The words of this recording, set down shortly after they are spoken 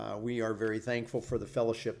we are very thankful for the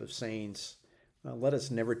fellowship of saints. Let us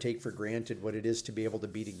never take for granted what it is to be able to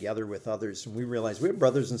be together with others. And we realize we have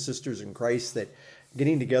brothers and sisters in Christ that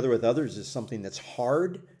getting together with others is something that's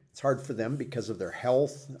hard. It's hard for them because of their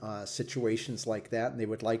health, situations like that, and they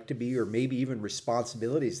would like to be, or maybe even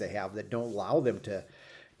responsibilities they have that don't allow them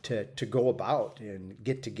to go about and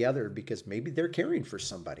get together because maybe they're caring for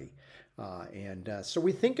somebody. So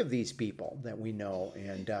we think of these people that we know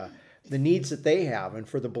and the needs that they have, and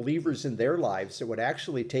for the believers in their lives, it would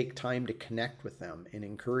actually take time to connect with them and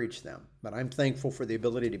encourage them. But I'm thankful for the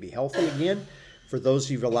ability to be healthy again, for those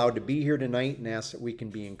you've allowed to be here tonight, and ask that we can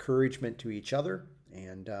be encouragement to each other.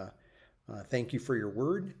 And thank you for your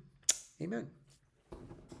word. Amen.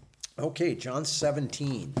 Okay, John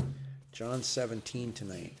 17. John 17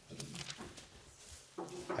 tonight.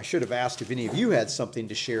 I should have asked if any of you had something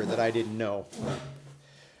to share that I didn't know.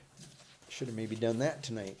 Should have maybe done that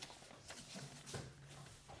tonight.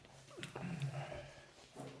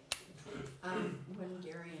 When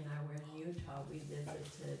Gary and I were in Utah, we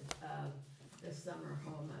visited the summer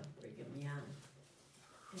home of Brigham Young.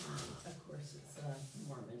 And of course, it's a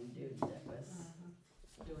Mormon dude that was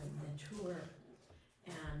doing the tour.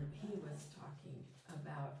 And he was talking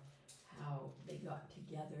about how they got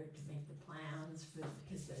together to make the plans for,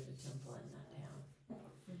 because there's a temple in that town.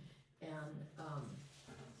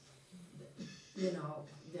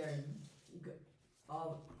 And,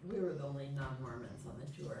 we were the only non-Mormons on the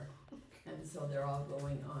tour. And so they're all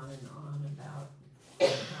going on and on about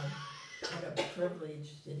what a privilege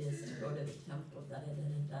it is to go to the temple,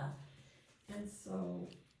 And so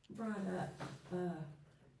brought up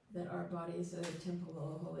that our bodies are the temple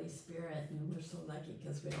of the Holy Spirit, and we're so lucky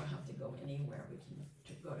because we don't have to go anywhere. We can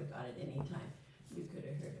go to God at any time. You could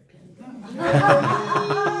have heard a pin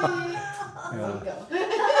go.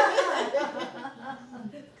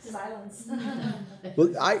 Silence.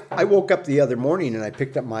 Well, I woke up the other morning and I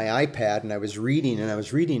picked up my iPad and I was reading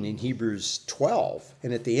in Hebrews 12.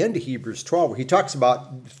 And at the end of Hebrews 12, he talks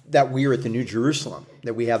about that we are at the New Jerusalem,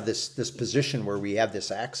 that we have this position where we have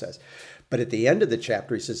this access. But at the end of the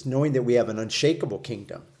chapter, he says, knowing that we have an unshakable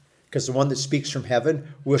kingdom, because the one that speaks from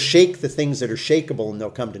heaven will shake the things that are shakeable and they'll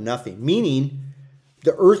come to nothing. Meaning,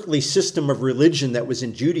 the earthly system of religion that was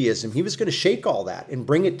in Judaism, he was going to shake all that and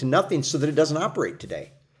bring it to nothing so that it doesn't operate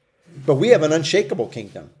today. But we have an unshakable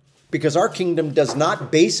kingdom because our kingdom does not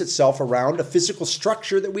base itself around a physical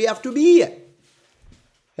structure that we have to be in.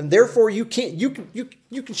 And therefore you can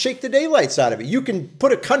shake the daylights out of it. You can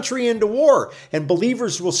put a country into war and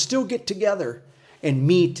believers will still get together and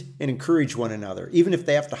meet and encourage one another, even if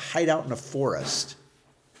they have to hide out in a forest.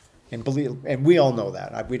 And we all know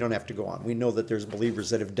that. We don't have to go on. We know that there's believers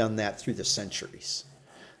that have done that through the centuries.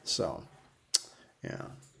 So, yeah.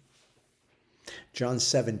 John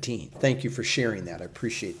 17. Thank you for sharing that. I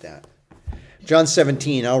appreciate that. John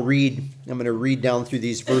 17, I'm going to read down through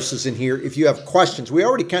these verses in here. If you have questions, we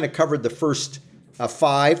already kind of covered the first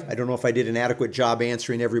 5. I don't know if I did an adequate job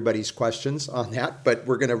answering everybody's questions on that, but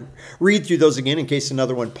we're going to read through those again in case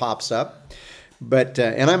another one pops up. But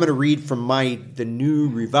and I'm going to read from the New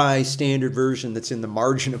Revised Standard Version that's in the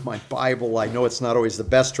margin of my Bible. I know it's not always the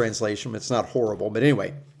best translation, but it's not horrible. But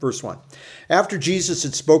anyway, verse 1. After Jesus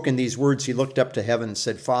had spoken these words, he looked up to heaven and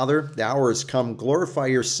said, Father, the hour has come. Glorify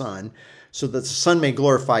your Son, so that the Son may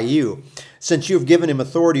glorify you, since you have given him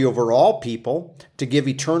authority over all people to give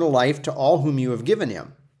eternal life to all whom you have given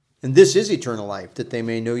him. And this is eternal life, that they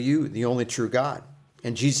may know you, the only true God,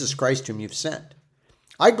 and Jesus Christ whom you've sent.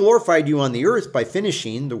 I glorified you on the earth by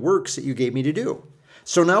finishing the works that you gave me to do.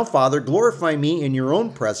 So now, Father, glorify me in your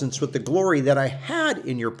own presence with the glory that I had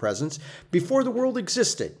in your presence before the world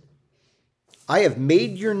existed. I have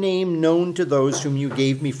made your name known to those whom you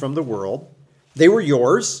gave me from the world. They were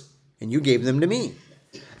yours, and you gave them to me.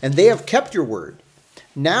 And they have kept your word.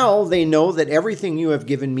 Now they know that everything you have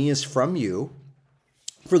given me is from you.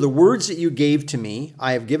 For the words that you gave to me,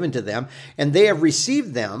 I have given to them, and they have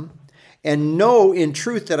received them, and know in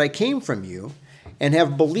truth that I came from you, and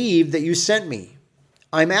have believed that you sent me.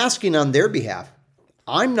 I'm asking on their behalf.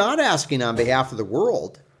 I'm not asking on behalf of the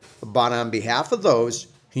world, but on behalf of those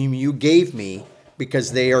whom you gave me,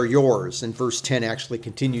 because they are yours. And verse 10 actually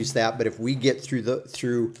continues that, but if we get through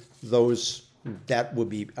those, that would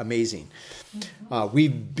be amazing.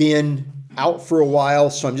 We've been out for a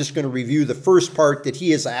while, so I'm just going to review the first part that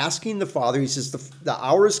he is asking the Father. He says, the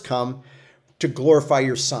hour has come to glorify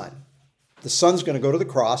your Son. The Son's going to go to the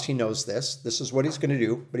cross. He knows this. This is what he's going to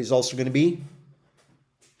do. But he's also going to be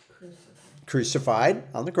crucified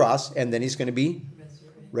on the cross. And then he's going to be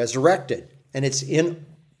resurrected. And it's in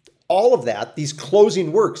all of that, these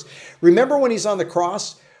closing works. Remember when he's on the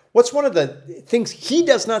cross, What's one of the things he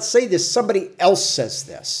does not say this? Somebody else says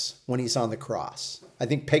this when he's on the cross. I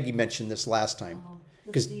think Peggy mentioned this last time.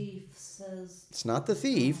 The thief says, It's not the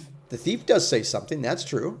thief. The thief does say something. That's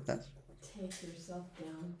true. Take yourself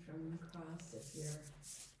down from the cross if you're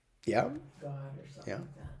Yeah. God or something Yeah.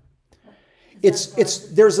 like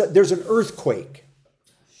that. There's an earthquake.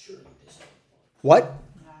 Surely this, What?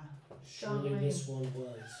 surely this one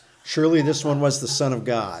was. Surely this one was the Son of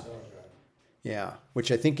God. Son of God. Yeah.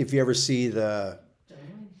 Which I think if you ever see is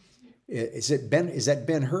that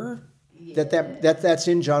Ben-Hur? That's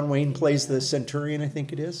in John Wayne plays the centurion, I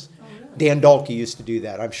think it is. Dan Dalkey used to do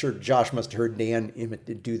that. I'm sure Josh must have heard Dan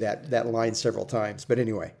do that line several times. But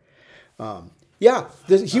anyway,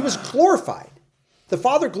 he was glorified. The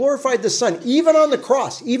Father glorified the Son, even on the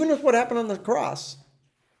cross. Even with what happened on the cross,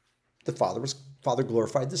 the Father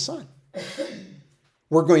glorified the Son.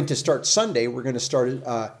 We're going to start Sunday. We're going to start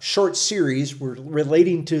a short series. We're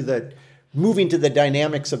relating to moving to the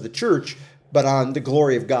dynamics of the church, but on the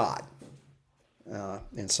glory of God.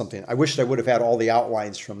 And something, I wish I would have had all the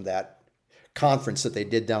outlines from that conference that they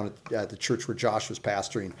did down at the church where Josh was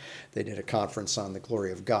pastoring. They did a conference on the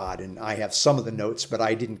glory of God, and I have some of the notes, but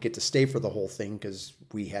I didn't get to stay for the whole thing because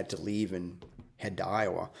we had to leave and head to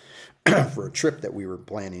Iowa for a trip that we were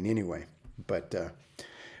planning anyway. But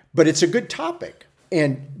it's a good topic.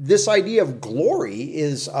 And this idea of glory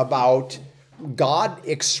is about God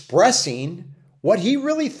expressing what he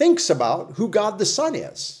really thinks about who God the Son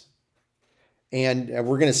is. And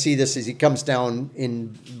we're going to see this as he comes down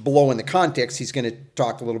below in the context. He's going to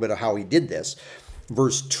talk a little bit of how he did this.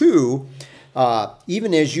 Verse 2,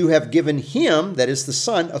 even as you have given him, that is the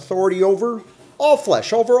Son, authority over all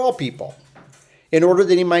flesh, over all people, in order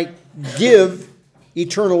that he might give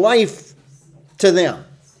eternal life to them.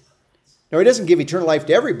 Now, he doesn't give eternal life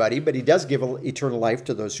to everybody, but he does give eternal life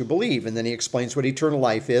to those who believe. And then he explains what eternal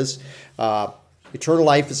life is. Eternal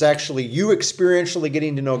life is actually you experientially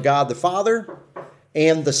getting to know God the Father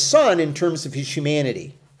and the Son in terms of his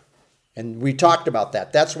humanity. And we talked about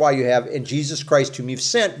that. That's why you have in Jesus Christ whom you've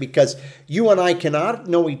sent, because you and I cannot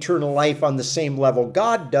know eternal life on the same level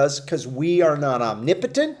God does, because we are not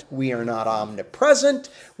omnipotent, we are not omnipresent,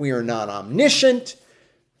 we are not omniscient.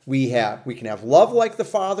 We can have love like the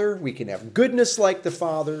Father, we can have goodness like the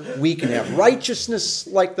Father, we can have righteousness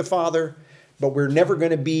like the Father, but we're never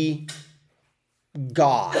going to be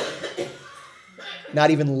God,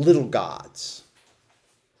 not even little gods.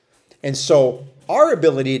 And so our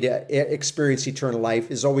ability to experience eternal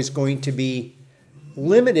life is always going to be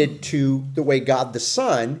limited to the way God the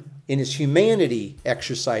Son in his humanity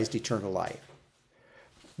exercised eternal life,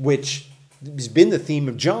 which has been the theme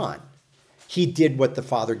of John. He did what the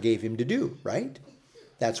Father gave him to do, right?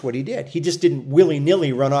 That's what he did. He just didn't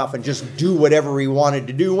willy-nilly run off and just do whatever he wanted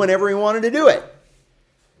to do whenever he wanted to do it.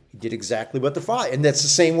 He did exactly what the Father, and that's the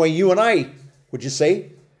same way you and I, would you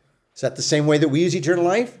say? Is that the same way that we use eternal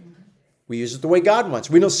life? We use it the way God wants.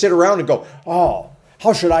 We don't sit around and go, oh,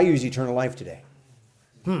 how should I use eternal life today?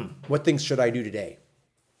 What things should I do today?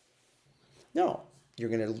 No, you're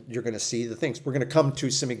gonna see the things. We're gonna come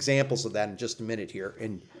to some examples of that in just a minute here,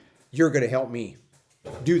 and you're gonna help me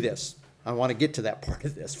do this. I want to get to that part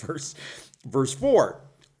of this verse 4.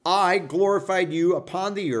 I glorified you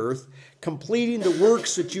upon the earth, completing the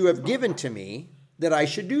works that you have given to me, that I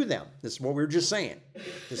should do them. This is what we were just saying.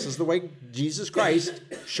 This is the way Jesus Christ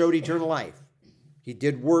showed eternal life. He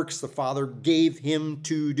did works the Father gave him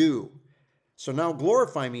to do. So now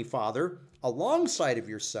glorify me, Father, alongside of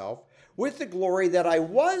yourself, with the glory that I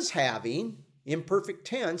was having, imperfect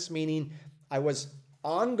tense, meaning I was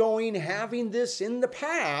ongoing having this in the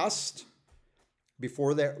past,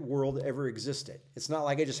 before that world ever existed. It's not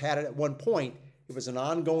like I just had it at one point. It was an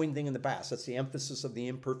ongoing thing in the past. That's the emphasis of the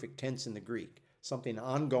imperfect tense in the Greek. Something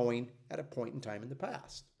ongoing at a point in time in the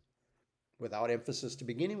past. Without emphasis to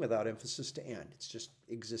beginning, without emphasis to end. It's just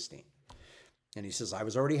existing. And he says, I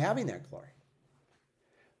was already having that glory.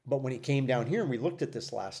 But when he came down here, and we looked at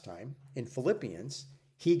this last time, in Philippians,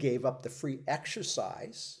 he gave up the free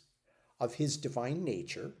exercise of his divine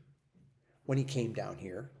nature when he came down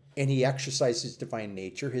here. And he exercised his divine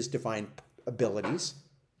nature, his divine abilities,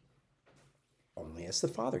 only as the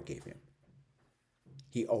Father gave him.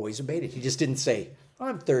 He always obeyed it. He just didn't say,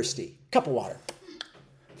 I'm thirsty, cup of water.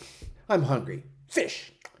 I'm hungry,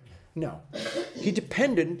 fish. No. He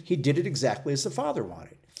did it exactly as the Father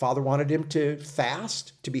wanted. Father wanted him to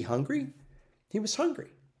fast, to be hungry. He was hungry.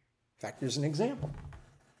 In fact, there's an example.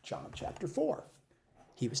 John chapter 4.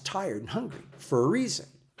 He was tired and hungry for a reason.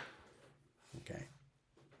 Okay.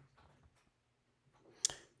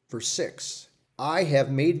 Verse 6, I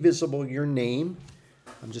have made visible your name.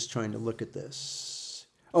 I'm just trying to look at this.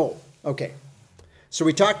 Oh, okay. So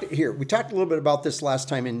we talked a little bit about this last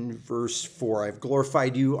time in verse 4. I've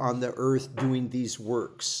glorified you on the earth doing these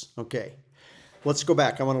works. Okay. Let's go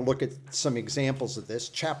back. I want to look at some examples of this.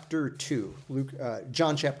 Chapter 2,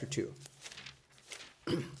 John chapter 2.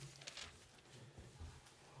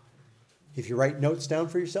 If you write notes down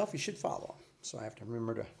for yourself, you should follow. So I have to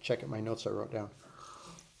remember to check at my notes I wrote down.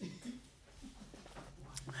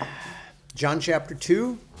 John chapter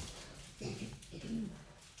 2,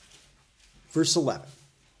 verse 11.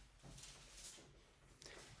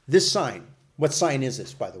 This sign, what sign is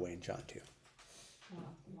this, by the way, in John 2?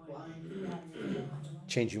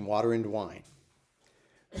 Changing water into wine.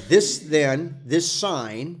 This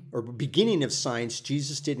sign, or beginning of signs,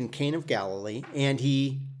 Jesus did in Cana of Galilee, and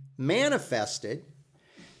he manifested.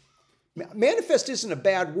 Manifest isn't a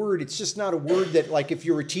bad word. It's just not a word that, like, if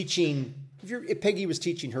Peggy was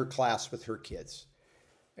teaching her class with her kids,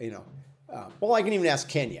 well, I can even ask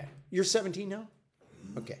Kenya. You're 17 now?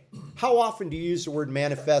 Okay. How often do you use the word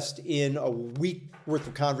manifest in a week worth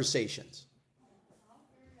of conversations?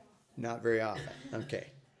 Not very often. Okay.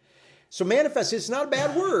 So manifest is not a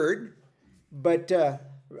bad word, but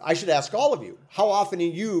I should ask all of you, how often do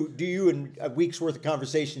you in a week's worth of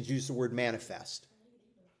conversations use the word manifest?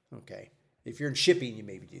 Okay. If you're in shipping, you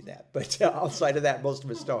maybe do that. But outside of that, most of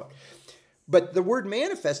us don't. But the word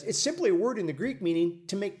manifest is simply a word in the Greek meaning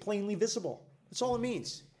to make plainly visible. That's all it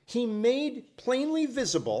means. He made plainly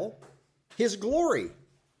visible his glory.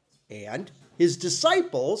 And his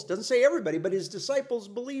disciples, doesn't say everybody, but his disciples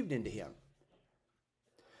believed into him.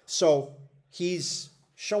 So he's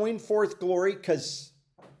showing forth glory because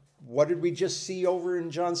what did we just see over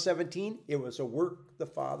in John 17? It was a work the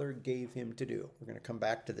Father gave him to do. We're going to come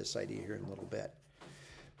back to this idea here in a little bit.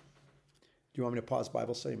 Do you want me to pause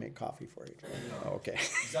Bible study and make coffee for you? Oh, okay.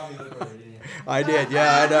 You saw me look over, didn't you? I did.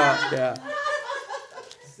 Yeah, I know. Yeah.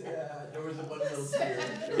 There was a one little tear.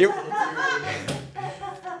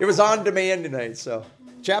 It was on demand tonight. So,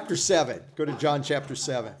 chapter 7. Go to John chapter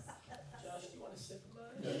 7. Josh, do you want a sip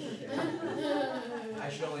of mine? I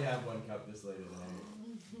should only have one cup this late at night.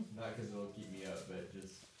 Not because it'll keep me up, but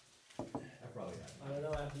just I probably have. I don't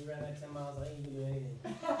know, after you ran that 10 miles, I ain't gonna do anything.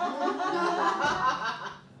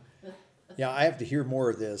 Yeah, I have to hear more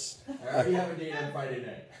of this. I already have a date on Friday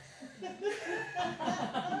night.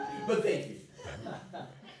 But thank you.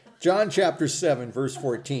 John chapter 7, verse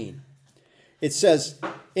 14. It says,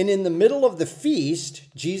 and in the middle of the feast,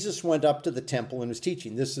 Jesus went up to the temple and was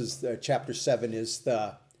teaching. This is chapter 7 is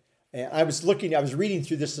the, and I was reading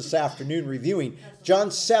through this afternoon, reviewing. John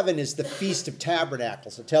 7 is the Feast of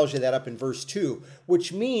Tabernacles. It tells you that up in verse 2,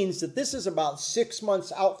 which means that this is about 6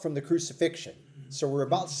 months out from the crucifixion. So we're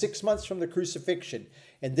about 6 months from the crucifixion.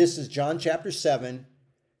 And this is John chapter 7,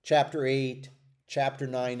 chapter 8, chapter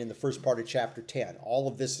 9, and the first part of chapter 10. All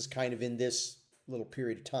of this is kind of in this little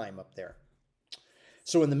period of time up there.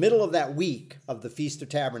 So in the middle of that week of the Feast of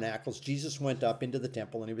Tabernacles, Jesus went up into the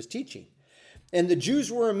temple and he was teaching. And the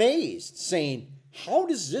Jews were amazed, saying, how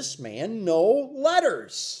does this man know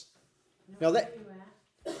letters? Now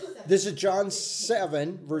this is John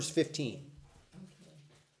 7, verse 15.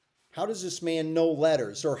 How does this man know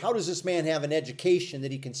letters? Or how does this man have an education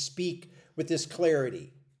that he can speak with this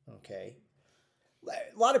clarity? Okay.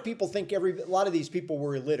 A lot of people think a lot of these people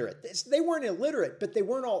were illiterate. They weren't illiterate, but they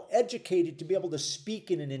weren't all educated to be able to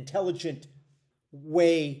speak in an intelligent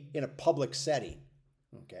way in a public setting.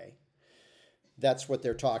 Okay. That's what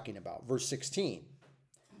they're talking about. Verse 16.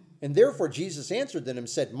 And therefore Jesus answered them and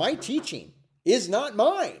said, my teaching is not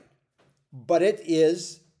mine, but it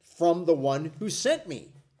is from the one who sent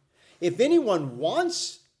me. If anyone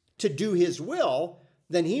wants to do his will,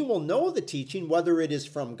 then he will know the teaching, whether it is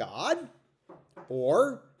from God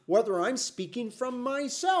or whether I'm speaking from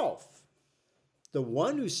myself. The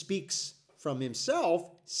one who speaks from himself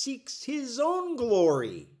seeks his own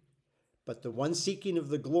glory. But the one seeking of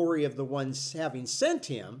the glory of the one having sent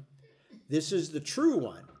him, this is the true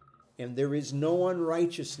one, and there is no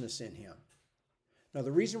unrighteousness in him. Now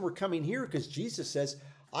the reason we're coming here, because Jesus says,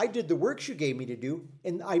 I did the works you gave me to do,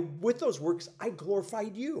 and with those works, I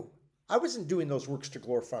glorified you. I wasn't doing those works to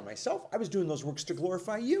glorify myself. I was doing those works to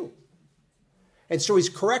glorify you. And so he's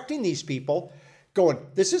correcting these people, going,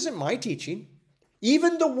 this isn't my teaching.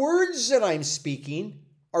 Even the words that I'm speaking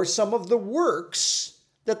are some of the works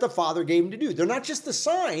that the Father gave him to do. They're not just the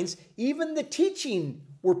signs. Even the teaching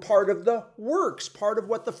were part of the works, part of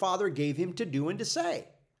what the Father gave him to do and to say.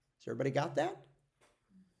 Has everybody got that?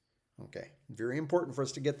 Okay, very important for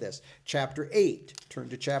us to get this. Chapter 8. Turn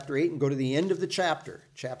to chapter 8 and go to the end of the chapter.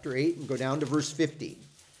 Chapter 8 and go down to verse 50,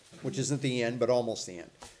 which isn't the end, but almost the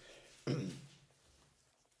end.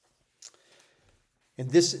 And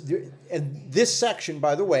this section,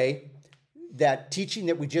 by the way, that teaching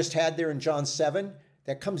that we just had there in John 7,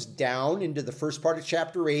 that comes down into the first part of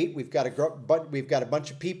chapter 8. We've got a bunch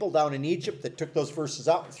of people down in Egypt that took those verses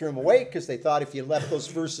out and threw them away because they thought if you left those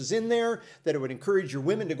verses in there, that it would encourage your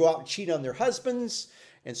women to go out and cheat on their husbands.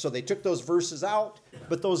 And so they took those verses out.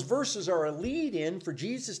 But those verses are a lead-in for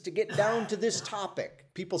Jesus to get down to this topic.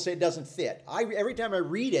 People say it doesn't fit. Every time I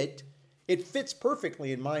read it, it fits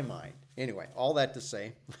perfectly in my mind. Anyway, all that to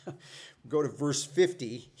say, go to verse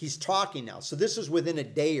 50. He's talking now. So this is within a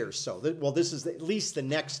day or so. Well, this is at least the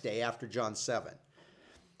next day after John 7.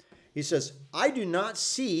 He says, I do not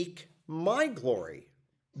seek my glory.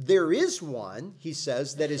 There is one, he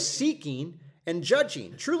says, that is seeking and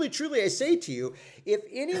judging. Truly, truly, I say to you, if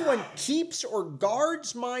anyone keeps or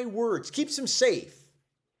guards my words, keeps them safe.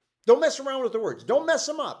 Don't mess around with the words. Don't mess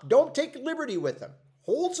them up. Don't take liberty with them.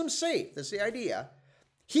 Holds them safe. That's the idea.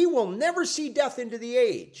 He will never see death into the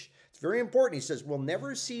age. It's very important. He says, will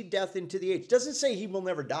never see death into the age. It doesn't say he will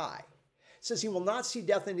never die. It says he will not see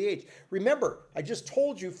death in the age. Remember, I just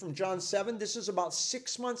told you from John 7, this is about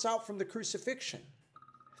 6 months out from the crucifixion.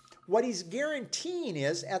 What he's guaranteeing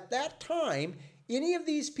is, at that time, any of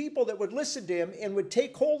these people that would listen to him and would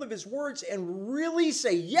take hold of his words and really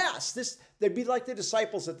say, yes, they'd be like the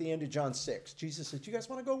disciples at the end of John 6. Jesus says, do you guys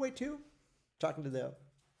want to go away too? Talking to the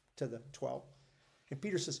 12. And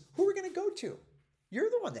Peter says, who are we going to go to? You're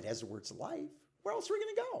the one that has the words of life. Where else are we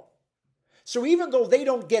going to go? So even though they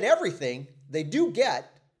don't get everything, they do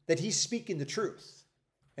get that he's speaking the truth.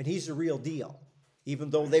 And he's the real deal. Even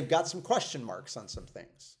though they've got some question marks on some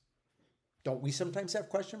things. Don't we sometimes have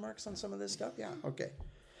question marks on some of this stuff? Yeah, okay.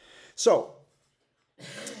 So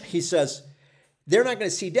he says, they're not going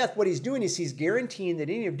to see death. What he's doing is he's guaranteeing that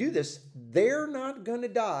any of them do this, they're not going to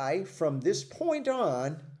die from this point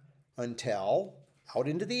on until out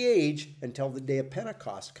into the age, until the day of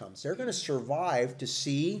Pentecost comes. They're going to survive to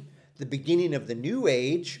see the beginning of the new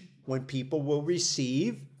age when people will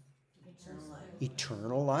receive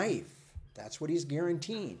eternal life. That's what he's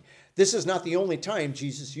guaranteeing. This is not the only time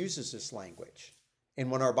Jesus uses this language. And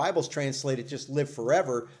when our Bibles translate it, just live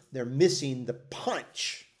forever, they're missing the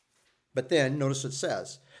punch. But then, notice what it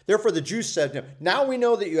says. Therefore the Jews said to him, now we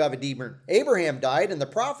know that you have a demon. Abraham died and the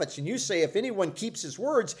prophets, and you say if anyone keeps his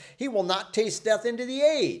words, he will not taste death into the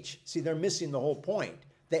age. See, they're missing the whole point.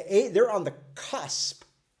 They're on the cusp.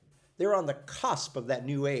 They're on the cusp of that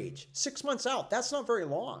new age. 6 months out, that's not very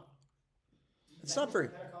long. It's not very...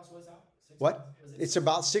 Pentecost was out? What? It's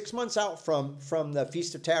about 6 months out from the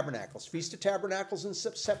Feast of Tabernacles. Feast of Tabernacles in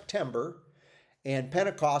September, and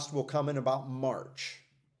Pentecost will come in about March.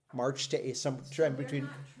 March to sometime between...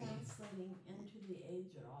 They're not translating into the age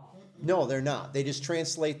at all. No, they're not. They just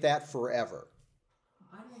translate that forever.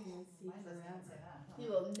 I don't even see forever. He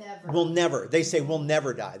will never. We'll never. They say we'll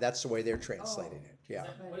never die. That's the way they're translating it. Yeah.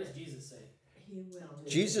 What does Jesus say? He will.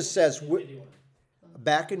 Jesus says, 51.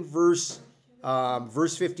 back in verse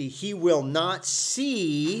 50, he will not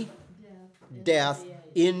see death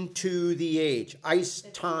into the age. Eis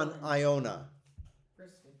ton iona.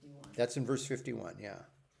 Verse 51. That's in verse 51, yeah.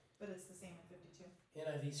 But it's the same in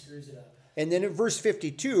 52. NIV screws it up. And then in verse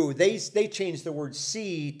 52, they change the word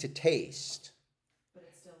see to taste. But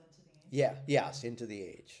it's still into the age. Yeah, yes, into the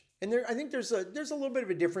age. And I think there's a little bit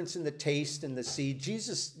of a difference in the taste and the see.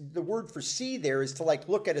 Jesus, the word for see there is to like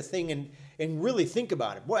look at a thing and really think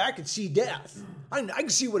about it. Boy, I can see death. I can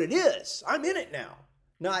see what it is. I'm in it now.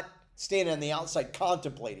 Not standing on the outside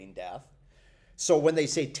contemplating death. So when they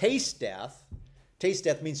say taste death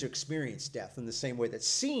means to experience death in the same way that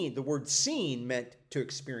seeing, the word seeing meant to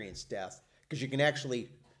experience death, because you can actually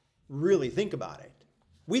really think about it.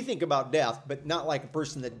 We think about death, but not like a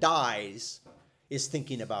person that dies is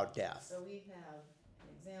thinking about death. So we have an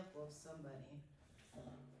example of somebody,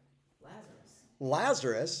 Lazarus.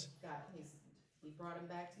 Lazarus, He brought him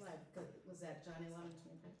back to life. Was that John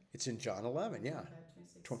 11:25? it's in John 11, yeah,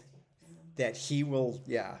 26. that he will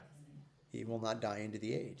not die into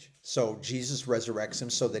the age. So Jesus resurrects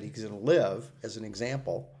him so that he's going to live as an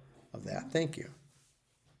example of that. Thank you.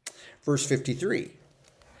 Verse 53.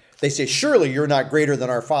 They say, surely you're not greater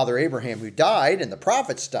than our father Abraham, who died and the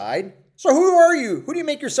prophets died. So who are you? Who do you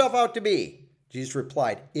make yourself out to be? Jesus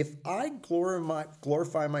replied, if I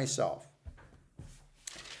glorify myself,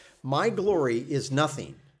 my glory is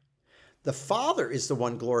nothing. The Father is the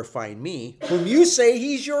one glorifying me, whom you say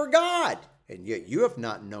he's your God. And yet you have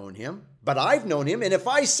not known him, but I've known him. And if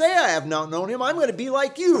I say I have not known him, I'm going to be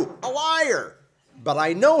like you, a liar. But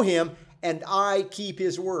I know him, and I keep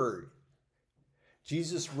his word.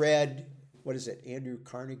 Jesus read, what is it, Andrew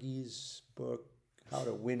Carnegie's book? How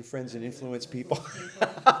to win friends and influence people.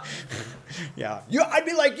 Yeah. I'd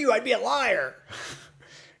be like you. I'd be a liar.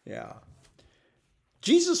 Yeah.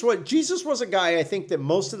 Jesus was a guy, I think, that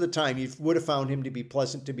most of the time you would have found him to be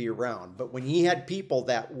pleasant to be around. But when he had people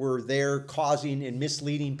that were there causing and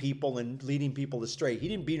misleading people and leading people astray, he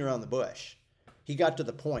didn't beat around the bush. He got to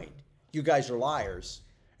the point. You guys are liars,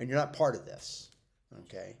 and you're not part of this.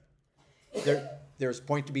 Okay? There's a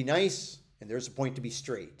point to be nice, and there's a point to be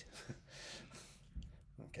straight.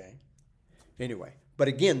 Okay? Anyway, but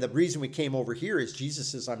again, the reason we came over here is Jesus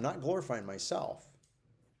says, I'm not glorifying myself.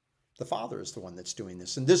 The Father is the one that's doing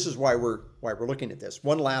this. And this is why we're looking at this.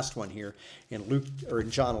 One last one here in in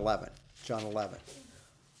John 11. John 11.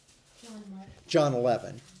 John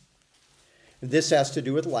 11. And this has to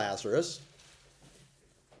do with Lazarus.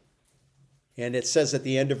 And it says at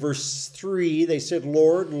the end of verse 3, they said,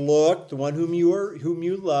 Lord, look, the one whom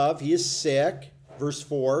you love, he is sick. Verse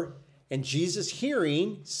 4. And Jesus,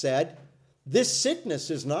 hearing, said, this sickness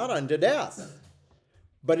is not unto death,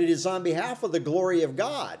 but it is on behalf of the glory of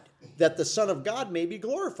God, that the Son of God may be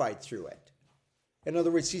glorified through it. In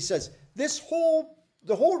other words, he says, the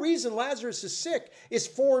whole reason Lazarus is sick is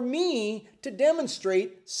for me to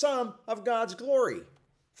demonstrate some of God's glory,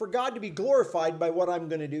 for God to be glorified by what I'm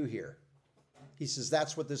going to do here. He says,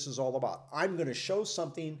 that's what this is all about. I'm going to show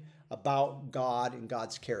something about God and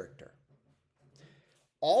God's character.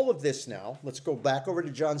 All of this now, let's go back over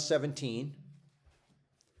to John 17.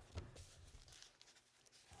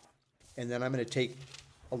 And then I'm going to take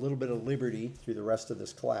a little bit of liberty through the rest of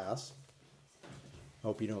this class.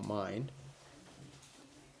 Hope you don't mind.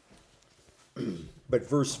 But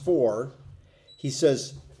verse 4, he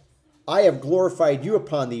says, I have glorified you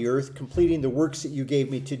upon the earth, completing the works that you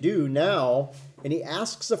gave me to do now. And he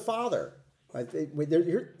asks the Father.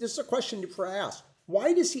 This is a question for I ask.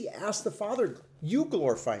 Why does he ask the Father, you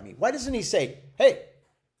glorify me? Why doesn't he say, hey,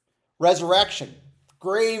 resurrection,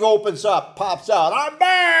 grave opens up, pops out, I'm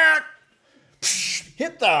back!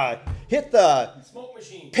 Hit the Smoke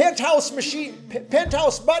machine.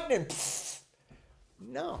 penthouse button and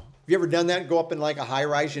no. Have you ever done that? Go up in like a high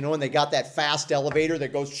rise, and they got that fast elevator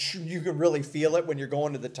that goes, you can really feel it when you're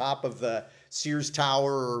going to the top of the Sears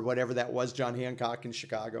Tower or whatever that was, John Hancock in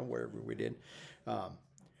Chicago, wherever we did.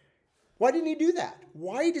 Why didn't he do that?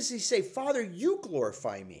 Why does he say, Father, you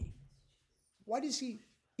glorify me? Why does he,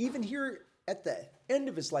 even here at the end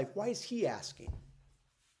of his life, why is he asking?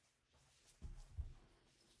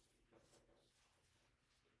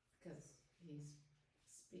 Because he's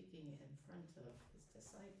speaking in front of his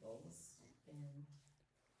disciples, and I'm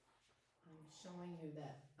showing you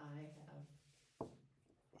that I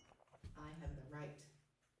have the right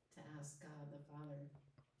to ask God the Father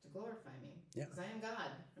to glorify me. Yeah. Because I am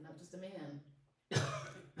God, I'm not just a man.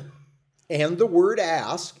 And the word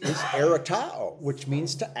ask is eratao, which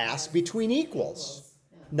means to ask between equals,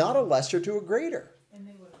 Yeah. not a lesser to a greater. And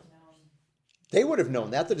they would have known. They would have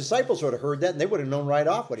known that. The disciples would have heard that, and they would have known right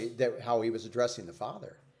off how he was addressing the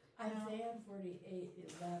Father. Isaiah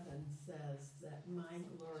 48:11 says that my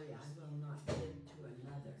glory I will not give to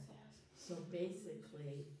another. So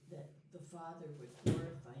basically, that the Father would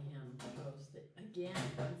glorify him shows that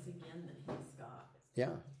once again, that he's God.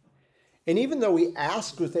 Yeah. And even though he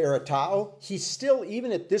asked with eratao, he's still,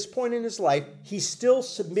 even at this point in his life, he's still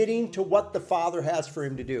submitting to what the Father has for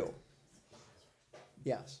him to do.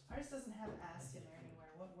 Yes. Ours doesn't have asked in there anywhere.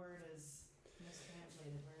 What word is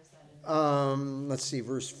mistranslated? Where is that in there? Let's see,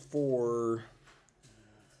 verse 4.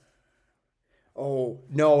 Oh,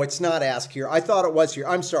 no, it's not ask here. I thought it was here.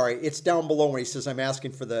 I'm sorry. It's down below where he says, I'm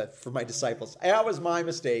asking for my disciples. That was my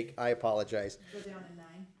mistake. I apologize. Go down in 9.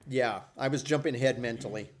 Yeah, I was jumping ahead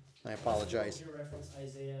mentally. I apologize. Your reference,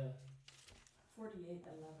 Isaiah 48:11.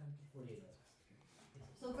 48.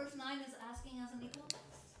 So verse 9 is asking as an equal?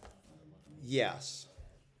 Yes.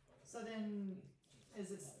 So then,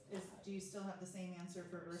 do you still have the same answer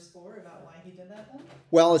for verse 4 about why he did that then?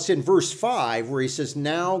 Well, it's in verse 5 where he says,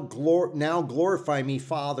 now glorify me,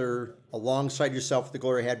 Father, alongside yourself with the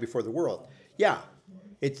glory I had before the world. Yeah,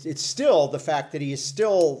 it's still the fact that he is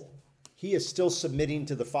still submitting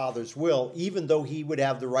to the Father's will, even though he would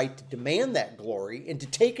have the right to demand that glory and to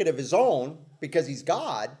take it of his own because he's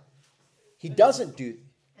God. He doesn't do.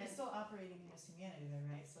 He's still operating in his humanity then,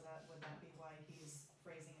 right? So that would not be why he's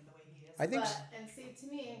phrasing it the way he is. I think. And see,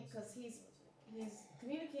 to me, because he's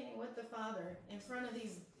communicating with the Father in front of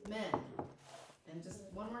these men, and just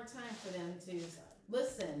one more time for them to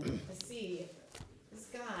listen, to see this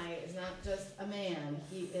guy is not just a man,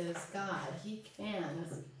 he is God. He can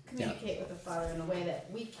communicate with the Father in a way that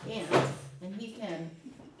we can't, and he can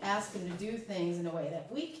ask him to do things in a way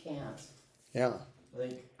that we can't. Yeah. I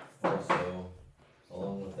think also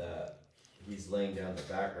along with that, he's laying down the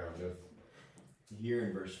background of here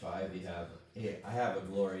in verse 5, you have, hey, I have a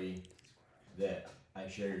glory that I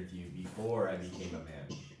shared with you before I became a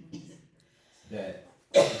man. That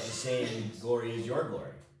it's the same glory as your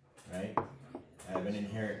glory, right? I have an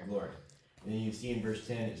inherent glory. And then you see in verse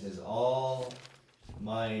 10, it says, all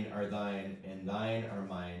mine are thine, and thine are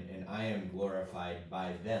mine, and I am glorified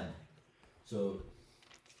by them. So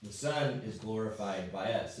the Son is glorified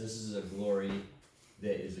by us. This is a glory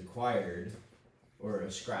that is acquired, or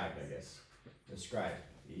ascribed, I guess. Ascribed.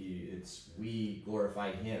 It's we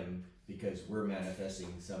glorify him because we're manifesting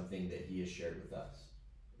something that he has shared with us,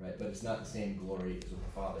 right? But it's not the same glory as what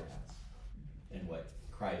the Father has, and what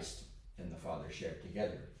Christ and the Father share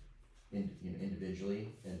together,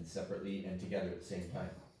 individually and separately and together at the same time.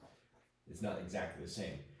 It's not exactly the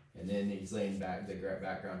same. And then he's laying back the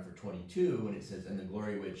background for 22, and it says, "And the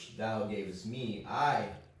glory which thou gavest me, I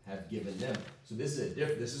have given them." So this is a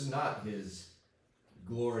different. This is not his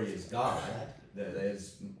glory as God. That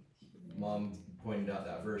as Mom pointed out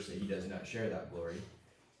that verse that he does not share that glory.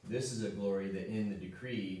 This is a glory that in the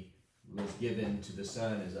decree was given to the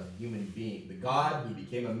Son as a human being. The God who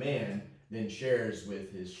became a man then shares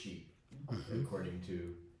with his sheep, according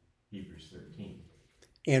to Hebrews 13.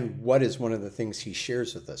 And what is one of the things he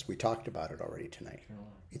shares with us? We talked about it already tonight.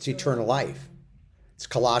 It's eternal life. It's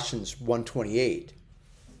Colossians 1:28.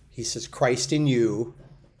 He says, Christ in you,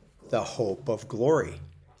 the hope of glory.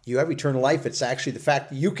 You have eternal life. It's actually the fact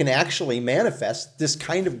that you can actually manifest this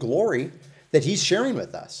kind of glory that he's sharing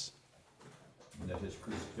with us. And that his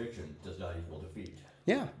crucifixion does not equal defeat.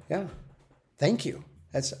 Yeah. Thank you.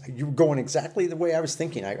 You're going exactly the way I was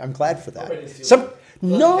thinking. I'm glad for that.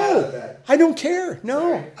 No, I don't care.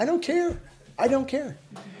 No, I don't care. I don't care.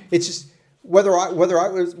 It's just whether I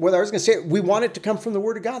was going to say it, we want it to come from the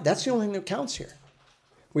Word of God. That's the only thing that counts here.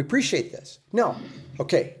 We appreciate this. No.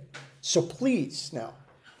 Okay. So please now,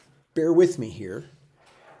 bear with me here.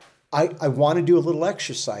 I want to do a little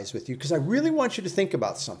exercise with you because I really want you to think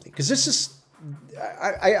about something. Because this is,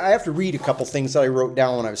 I have to read a couple things that I wrote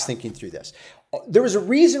down when I was thinking through this. There was a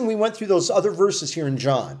reason we went through those other verses here in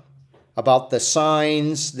John about the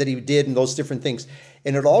signs that he did and those different things.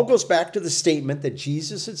 And it all goes back to the statement that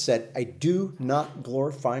Jesus had said, I do not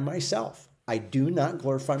glorify myself. I do not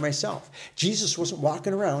glorify myself. Jesus wasn't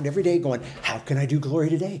walking around every day going, how can I do glory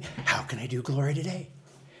today? How can I do glory today?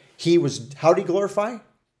 He was, how did he glorify?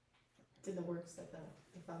 Did the works that the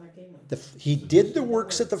Father gave him. He did the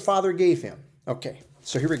works that the Father gave him. Okay,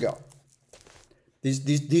 so here we go.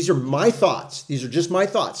 These are my thoughts. These are just my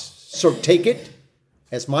thoughts. So take it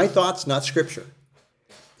as my thoughts, not Scripture.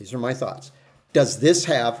 These are my thoughts. Does this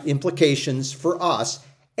have implications for us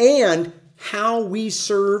and how we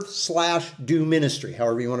serve/do ministry,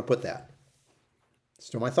 however you want to put that?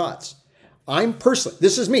 Still my thoughts. I'm personally,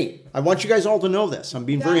 this is me. I want you guys all to know this. I'm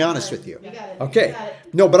being very honest with you. You got it. Okay. You got it.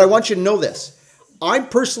 No, but I want you to know this. I'm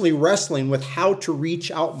personally wrestling with how to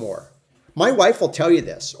reach out more. My wife will tell you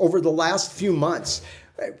this. Over the last few months,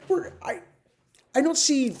 I don't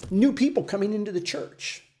see new people coming into the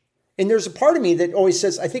church. And there's a part of me that always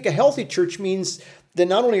says, I think a healthy church means that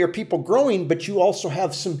not only are people growing, but you also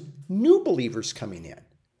have some new believers coming in.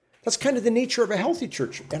 That's kind of the nature of a healthy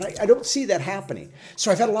church. And I don't see that happening.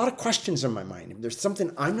 So I've had a lot of questions in my mind. If there's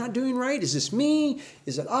something I'm not doing right, is this me?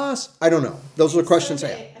 Is it us? I don't know. Those are the questions I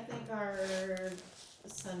have. I think our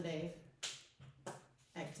Sunday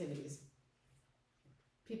activities,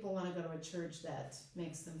 people want to go to a church that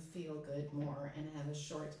makes them feel good more and have a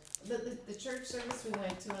short. The church service we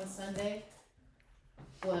went to on Sunday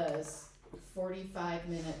was 45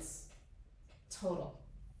 minutes total.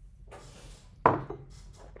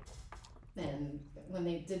 And when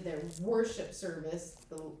they did their worship service,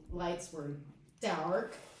 the lights were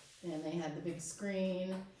dark and they had the big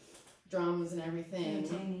screen, drums and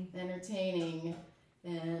everything. Entertaining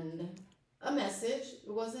and a message.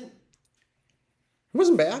 It wasn't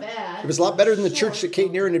bad. bad. It was a lot better than the church that Kate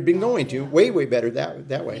and Aaron had been going to. Way better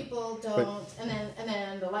that way. People don't. And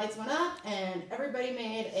then the lights went up and everybody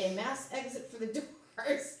made a mass exit for the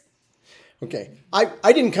doors. Okay.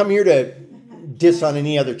 I didn't come here to diss on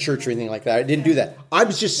any other church or anything like that. I didn't do that. I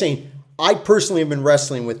was just saying, I personally have been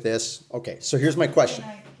wrestling with this. Okay, so here's my question.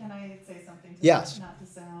 Can I say something to Yes. that? Not to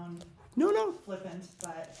sound No. flippant,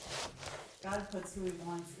 but God puts who he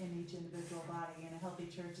wants in each individual body, and a healthy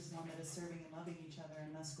church is one that is serving and loving each other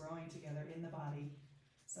and thus growing together in the body.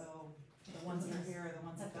 So the ones that are here are the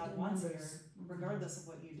ones that God wants here, regardless of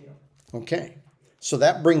what you do. Okay. So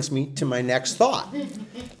that brings me to my next thought.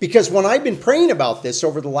 Because when I've been praying about this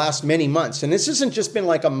over the last many months, and this hasn't just been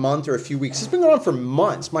like a month or a few weeks, it's been going on for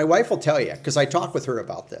months. My wife will tell you, because I talk with her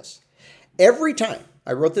about this. Every time,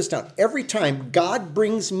 I wrote this down, every time God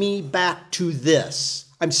brings me back to this,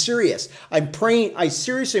 I'm serious. I'm praying, I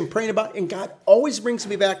seriously am praying about it, and God always brings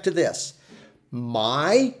me back to this.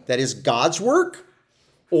 That is God's work,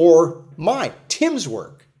 or Tim's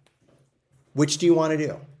work. Which do you want to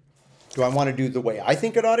do? Do I want to do the way I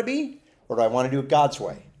think it ought to be, or do I want to do it God's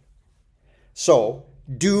way? So,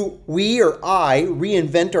 do we or I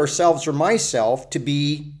reinvent ourselves or myself to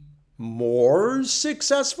be more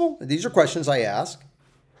successful? These are questions I ask.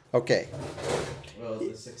 Okay. Well,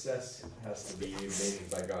 the success has to be made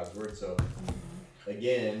by God's word. So,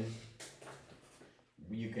 again,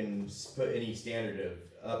 you can put any standard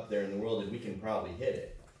up there in the world, and we can probably hit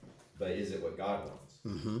it. But is it what God wants?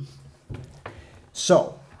 Mm-hmm.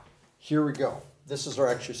 So, here we go. This is our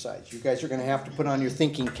exercise. You guys are going to have to put on your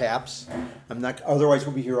thinking caps. Otherwise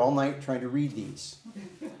we'll be here all night trying to read these.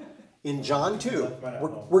 In John 2,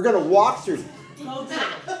 we're going to walk through.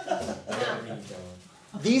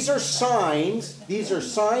 These are signs. These are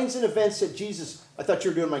signs and events that Jesus. I thought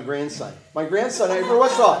you were doing my grandson. My grandson. Every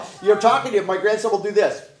once in a while, you're talking to him. My grandson will do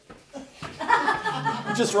this.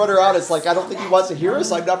 You just run her out. It's like I don't think he wants to hear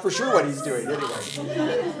us. I'm not for sure what he's doing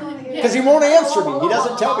anyway. Because he won't answer me. He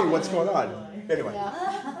doesn't tell me what's going on. Anyway,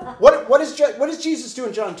 what does Jesus do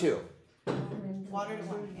in John 2? Water to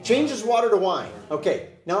wine. Changes water to wine. Okay.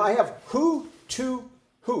 Now I have who to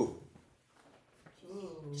who.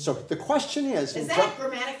 So the question is that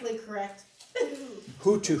grammatically correct?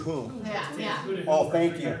 Who to whom? Yeah. Oh,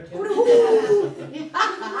 thank you.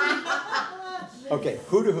 Okay,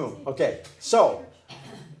 who to whom? Okay, so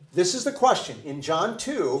this is the question. In John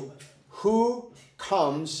 2, who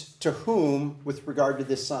comes to whom with regard to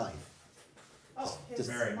this sign? Oh, his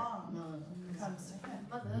Mary. mom comes to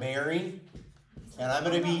him. Mary, and I'm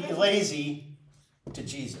going to be lazy to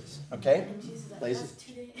Jesus. Okay? Lazy?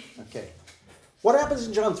 Okay. What happens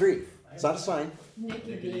in John 3? It's not a sign.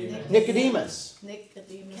 Nicodemus.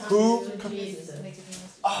 Who?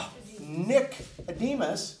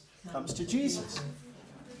 Nicodemus comes to Jesus.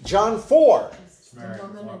 John 4.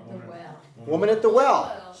 Woman at the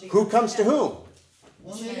well. Who comes to whom?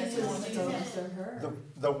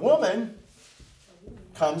 The woman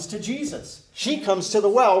comes to Jesus. She comes to the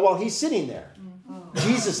well while he's sitting there.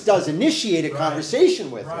 Jesus does initiate a conversation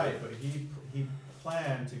with her. Right, but he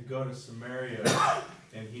planned to go to Samaria,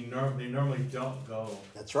 and they normally don't go.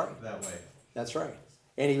 That's right. That way. That's right.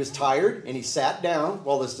 And he was tired, and he sat down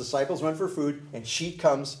while his disciples went for food, and she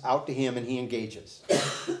comes out to him, and he engages.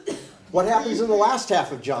 What happens in the last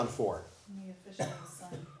half of John 4?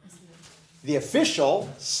 The official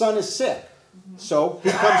son is sick. So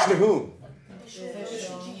who comes to whom?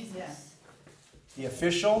 The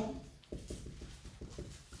official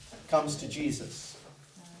comes to Jesus.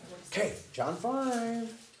 Okay, John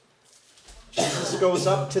 5. Jesus goes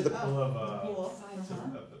up to the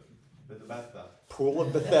pool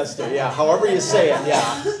of Bethesda. Yeah, however you say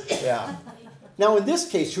it. Yeah. Now in this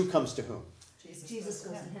case, who comes to whom? Jesus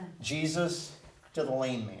goes to him. Jesus to the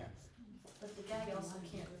lame man. But the guy also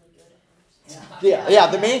can't really go to him. Yeah,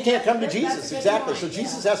 the man can't come to Jesus, exactly. So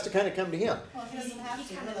Jesus has to kind of come to him. Well, he doesn't have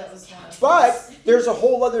to. That was one of But there's a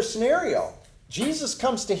whole other scenario. Jesus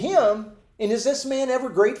comes to him, and is this man ever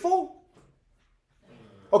grateful?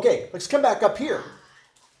 Okay, let's come back up here.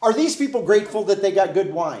 Are these people grateful that they got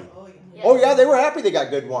good wine? Oh yeah, they were happy they got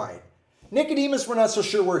good wine. Nicodemus, we're not so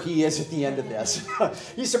sure where he is at the end of this.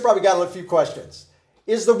 He's probably got a few questions.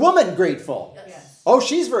 Is the woman grateful? Yes. Oh,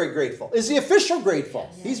 she's very grateful. Is the official grateful?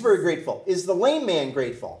 Yes. He's very grateful. Is the lame man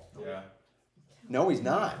grateful? Yeah. No, he's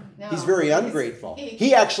not. No. He's very ungrateful.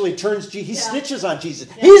 He actually he snitches on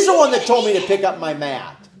Jesus. He's the one that told me to pick up my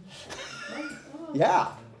mat.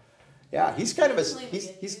 Yeah, he's kind of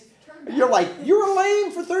he's you're like, you were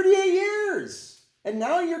lame for 38 years. And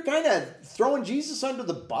now you're kind of throwing Jesus under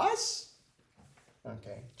the bus?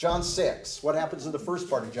 Okay. John 6. What happens in the first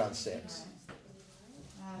part of John 6?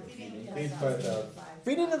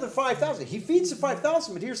 Feeding of the 5,000. He feeds the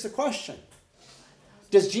 5,000, but here's the question.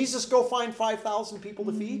 Does Jesus go find 5,000 people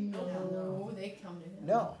to feed? No, they come to him.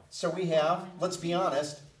 No. So we have, let's be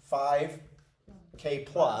honest, 5K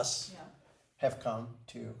plus have come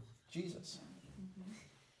to Jesus.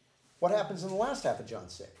 What happens in the last half of John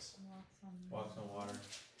 6? Walks on water.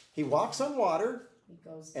 He walks on water, He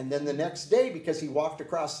goes. and then the next day, because he walked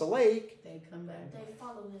across the lake, They come back. They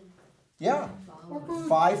follow him.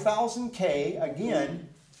 5,000K again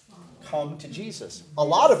come to Jesus. A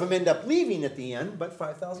lot of them end up leaving at the end, but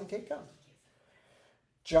 5,000K come.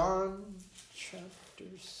 John chapter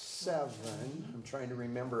 7. I'm trying to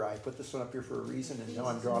remember. I put this one up here for a reason, and now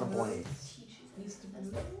I'm drawing a blank.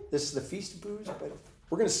 This is the Feast of Booths, but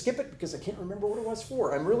We're going to skip it because I can't remember what it was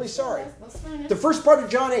for. I'm really sorry. That's fine. The first part of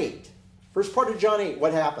John 8. First part of John 8,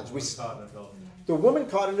 what happens? The woman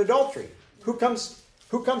caught in adultery. Who comes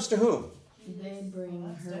to whom? They bring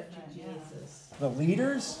Well, that's her to different, yeah. Jesus. The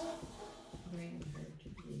leaders Bring her to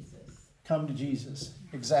Jesus. come to Jesus.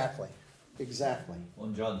 Exactly. Exactly. Well,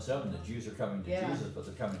 in John 7, the Jews are coming to Yeah. Jesus, but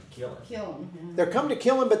they're coming to kill him. Kill him. They're come to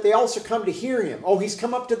kill him, but they also come to hear him. Oh, he's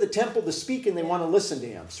come up to the temple to speak and they want to listen to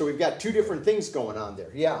him. So we've got two different things going on there.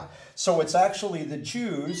 Yeah. So it's actually the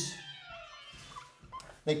Jews,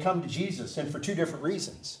 they come to Jesus, and for two different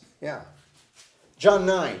reasons. Yeah. John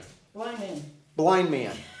 9, Blind man. blind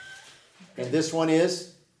man. And this one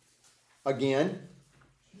is, again,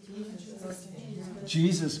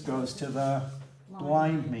 Jesus goes to the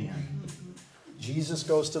blind man. Jesus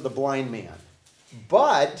goes to the blind man.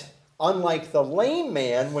 But, unlike the lame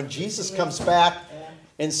man, when Jesus comes back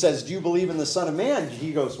and says, do you believe in the Son of Man?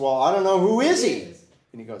 He goes, well, I don't know, who is he?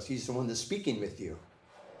 And he goes, he's the one that's speaking with you.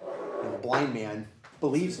 And the blind man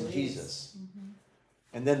believes in Jesus.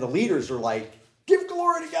 And then the leaders are like, give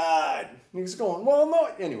glory to God. And he's going, well, no.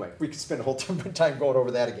 Anyway, we could spend a whole time going over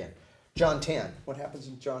that again. John 10. What happens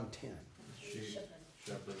in John 10?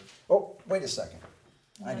 Shepherd. Oh, wait a second.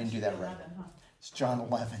 I didn't do that right. It's John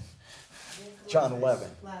 11. John 11.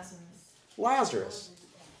 Lazarus.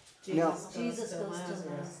 Now, Jesus goes to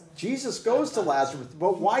Lazarus. Jesus goes to Lazarus,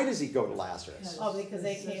 but why does he go to Lazarus? Oh, because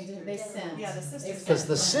they came to, they sent. Yeah, the sisters. Because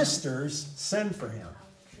the sisters send for him.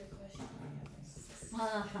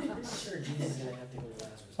 I'm sure Jesus is gonna have to go to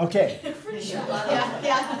Lazarus. Okay.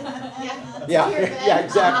 Yeah. Yeah,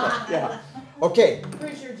 exactly. Yeah. Okay.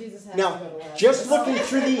 Pretty sure Jesus has Now, to go to Lazarus. just looking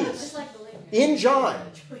through these, Just like the lady. in John,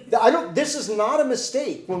 this is not a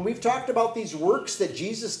mistake. When we've talked about these works that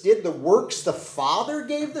Jesus did, the works the Father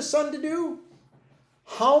gave the Son to do,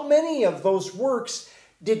 how many of those works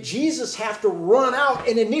did Jesus have to run out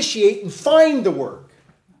and initiate and find the work?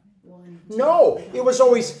 No, it was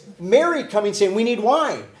always Mary coming saying, we need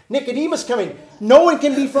wine. Nicodemus coming, no one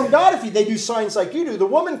can be from God if they do signs like you do. The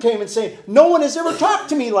woman came and saying, no one has ever talked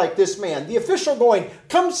to me like this man. The official going,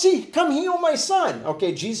 come heal my son.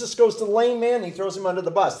 Okay, Jesus goes to the lame man and he throws him under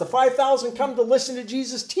the bus. The 5,000 come to listen to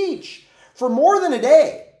Jesus teach for more than a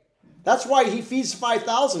day. That's why he feeds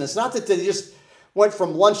 5,000. It's not that they just went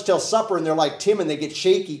from lunch till supper and they're like Tim and they get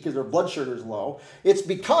shaky because their blood sugar's low. It's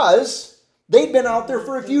because they'd been out there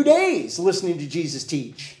for a few days listening to Jesus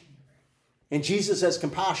teach. And Jesus has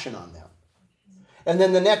compassion on them. And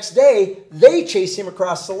then the next day, they chase him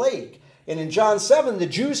across the lake. And in John 7, the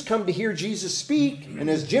Jews come to hear Jesus speak. And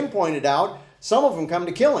as Jim pointed out, some of them come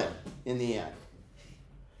to kill him in the end.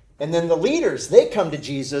 And then the leaders, they come to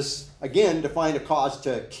Jesus, again, to find a cause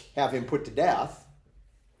to have him put to death.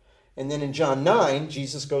 And then in John 9,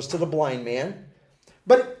 Jesus goes to the blind man.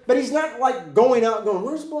 But he's not like going out going,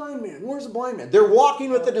 where's the blind man? Where's the blind man? They're walking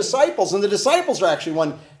with the disciples, and the disciples are actually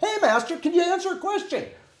one, hey, Master, can you answer a question?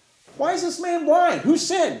 Why is this man blind? Who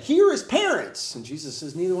sinned? He or his parents? And Jesus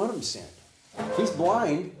says, neither one of them sinned. He's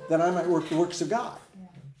blind that I might work the works of God.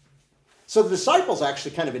 So the disciples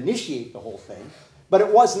actually kind of initiate the whole thing, but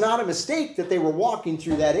it was not a mistake that they were walking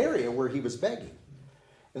through that area where he was begging.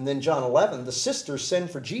 And then John 11, the sisters send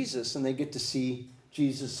for Jesus, and they get to see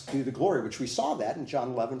Jesus do the glory, which we saw that in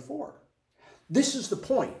John 11:4. This is the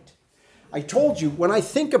point. I told you, when I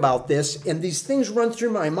think about this and these things run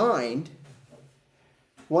through my mind,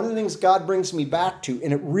 one of the things God brings me back to,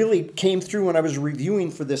 and it really came through when I was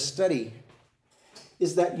reviewing for this study,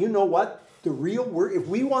 is that, you know what? The real word, if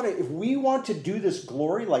we want to do this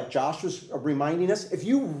glory like Josh was reminding us, if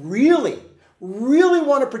you really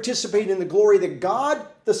want to participate in the glory that God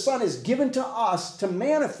the Son has given to us to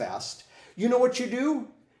manifest, you know what you do?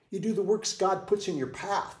 You do the works God puts in your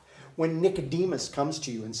path. When Nicodemus comes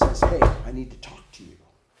to you and says, hey, I need to talk to you.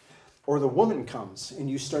 Or the woman comes and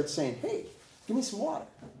you start saying, hey, give me some water.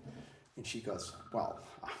 And she goes, well,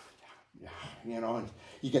 yeah, and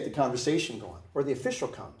you get the conversation going. Or the official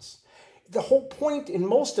comes. The whole point in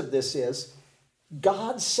most of this is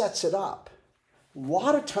God sets it up. A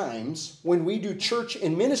lot of times when we do church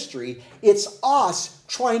and ministry, it's us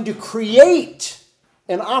trying to create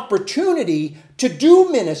an opportunity to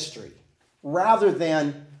do ministry rather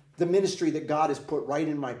than the ministry that God has put right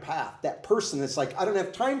in my path. That person that's like, I don't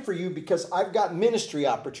have time for you because I've got ministry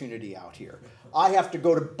opportunity out here. I have to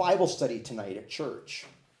go to Bible study tonight at church.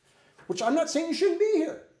 Which I'm not saying you shouldn't be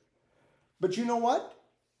here. But you know what?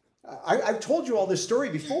 I've told you all this story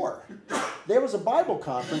before. There was a Bible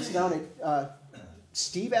conference down at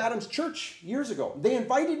Steve Adams Church years ago. They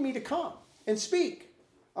invited me to come and speak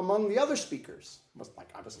among the other speakers. It wasn't like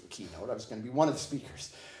I was in the keynote. I was going to be one of the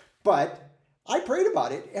speakers. But I prayed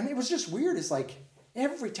about it, and it was just weird. It's like,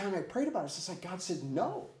 Every time I prayed about it, it's just like God said,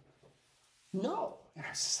 no. No. And I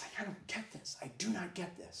was just like, I don't get this. I do not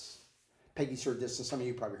get this. Peggy's heard this, and some of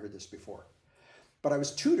you probably heard this before. But I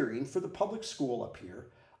was tutoring for the public school up here,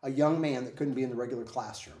 a young man that couldn't be in the regular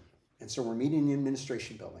classroom. And so we're meeting in the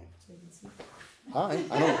administration building. Hi,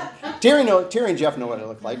 I don't. Terry and Jeff know what I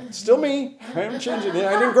look like. Still me. I haven't changed it.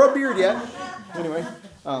 I didn't grow a beard yet. Anyway,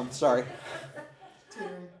 sorry.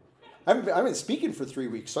 I've been speaking for 3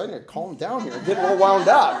 weeks, so I need to calm down here and get a little wound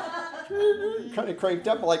up. Kind of cranked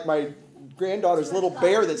up like my granddaughter's little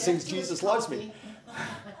bear that sings Jesus Loves Me.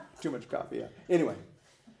 Too much coffee, yeah.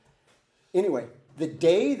 Anyway, the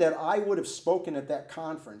day that I would have spoken at that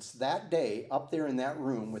conference, that day up there in that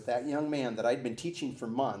room with that young man that I'd been teaching for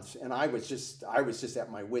months, and I was just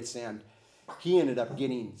at my wit's end, he ended up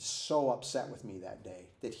getting so upset with me that day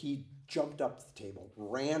that he jumped up the table,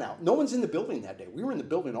 ran out. No one's in the building that day. We were in the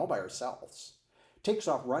building all by ourselves. Takes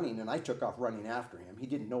off running, and I took off running after him. He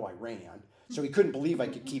didn't know I ran, so he couldn't believe I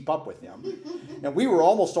could keep up with him. And we were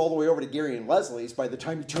almost all the way over to Gary and Leslie's. By the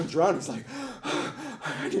time he turns around, he's like,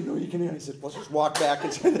 I didn't know you can. I said, let's just walk back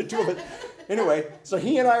and send the two of us. Anyway, so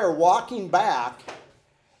he and I are walking back,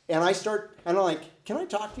 and I'm like, can I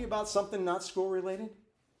talk to you about something not school related?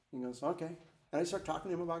 He goes, okay. And I start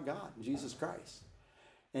talking to him about God and Jesus Christ.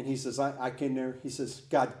 And he says, he says,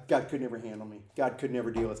 God could never handle me. God could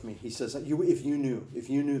never deal with me. He says, if you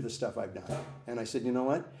knew the stuff I've done. And I said, you know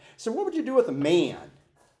what? So what would you do with a man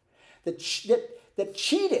that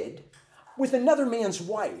cheated with another man's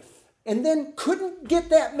wife and then couldn't get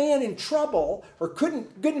that man in trouble or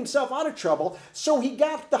couldn't get himself out of trouble? So he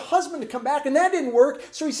got the husband to come back, and that didn't work.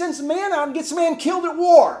 So he sends the man out and gets the man killed at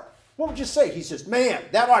war. What would you say? He says, man,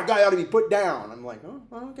 that guy ought to be put down. I'm like,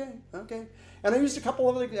 oh, okay. And I used a couple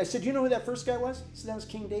of other. I said, you know who that first guy was? He said, that was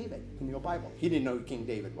King David in the old Bible. He didn't know who King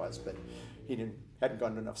David was, but he hadn't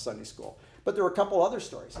gone to enough Sunday school. But there were a couple other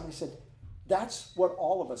stories. And I said, that's what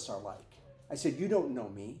all of us are like. I said, you don't know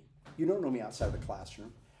me. You don't know me outside of the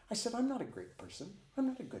classroom. I said, I'm not a great person. I'm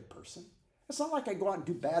not a good person. It's not like I go out and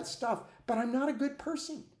do bad stuff, but I'm not a good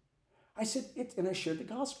person. I said, and I shared the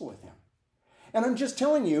gospel with him. And I'm just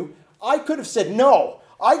telling you, I could have said, no,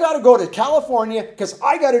 I got to go to California because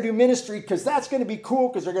I got to do ministry because that's going to be cool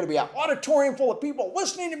because they're going to be an auditorium full of people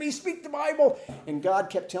listening to me speak the Bible. And God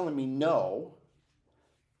kept telling me no.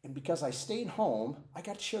 And because I stayed home, I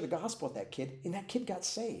got to share the gospel with that kid, and that kid got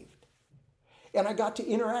saved. And I got to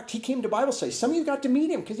interact. He came to Bible study. Some of you got to meet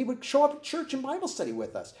him because he would show up at church and Bible study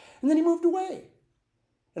with us. And then he moved away.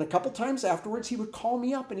 And a couple times afterwards, he would call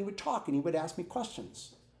me up and he would talk and he would ask me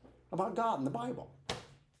questions about God and the Bible.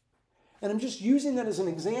 And I'm just using that as an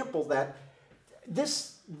example that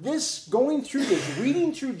this going through this,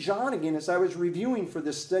 reading through John again as I was reviewing for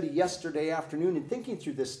this study yesterday afternoon and thinking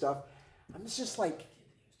through this stuff, I'm just like,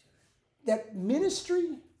 that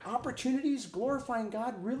ministry opportunities, glorifying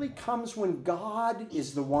God, really comes when God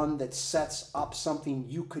is the one that sets up something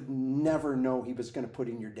you could never know he was going to put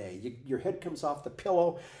in your day. Your head comes off the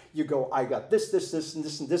pillow. You go, I got this, and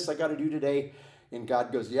this I got to do today. And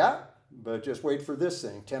God goes, yeah, but just wait for this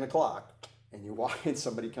thing, 10 o'clock. And you walk and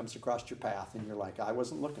somebody comes across your path and you're like, I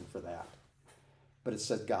wasn't looking for that. But it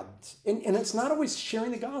said God. And it's not always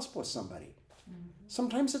sharing the gospel with somebody.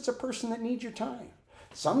 Sometimes it's a person that needs your time.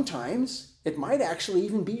 Sometimes it might actually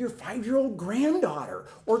even be your 5-year-old granddaughter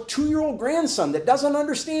or 2-year-old grandson that doesn't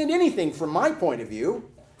understand anything from my point of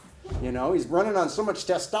view. You know, he's running on so much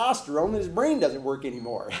testosterone that his brain doesn't work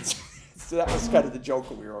anymore. So that was kind of the joke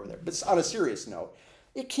when we were over there. But on a serious note,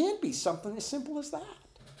 it can be something as simple as that.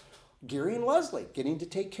 Gary and Leslie getting to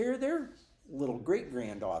take care of their little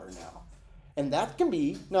great-granddaughter now. And that can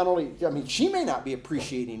be not only, she may not be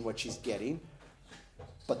appreciating what she's getting,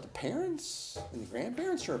 but the parents and the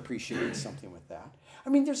grandparents are appreciating something with that.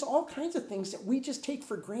 There's all kinds of things that we just take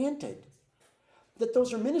for granted. That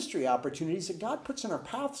those are ministry opportunities that God puts in our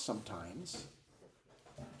path sometimes.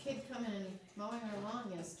 Kid coming and mowing our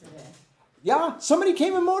lawn yesterday. Yeah, somebody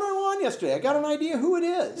came and mowed our lawn yesterday. I got an idea who it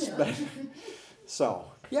is. Yeah. But, so,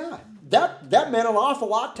 yeah, that meant an awful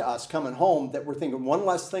lot to us coming home, that we're thinking one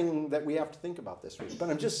less thing that we have to think about this week. But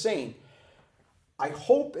I'm just saying, I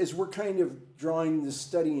hope as we're kind of drawing this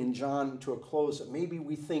study in John to a close, that maybe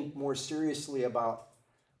we think more seriously about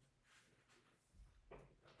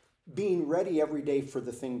being ready every day for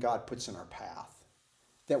the thing God puts in our path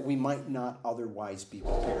that we might not otherwise be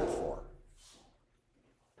prepared for.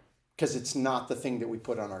 Because it's not the thing that we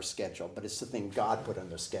put on our schedule, but it's the thing God put on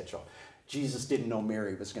their schedule. Jesus didn't know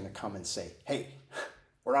Mary was going to come and say, hey,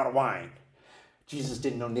 we're out of wine. Jesus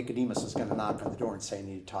didn't know Nicodemus was going to knock on the door and say, I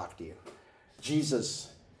need to talk to you.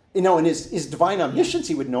 Jesus You know, in his divine omniscience,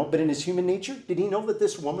 he would know, but in his human nature, did he know that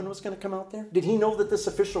this woman was going to come out there? Did he know that this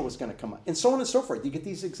official was going to come out? And so on and so forth. You get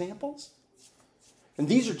these examples? And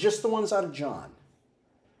these are just the ones out of John.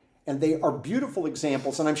 And they are beautiful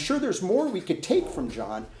examples. And I'm sure there's more we could take from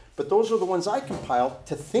John, but those are the ones I compiled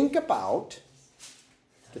to think about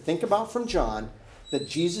from John, that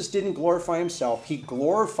Jesus didn't glorify himself. He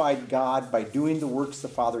glorified God by doing the works the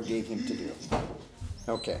Father gave him to do.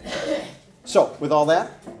 Okay. So, with all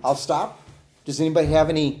that, I'll stop. Does anybody have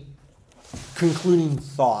any concluding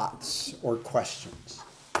thoughts or questions?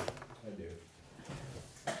 I do.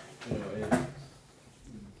 You know,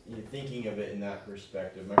 you're thinking of it in that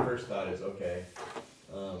perspective. My first thought is, okay,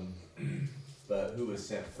 but who was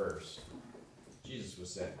sent first? Jesus was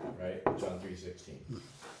sent, right? John 3:16.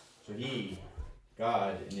 So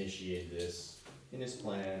God initiated this in his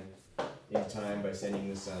plan, in time, by sending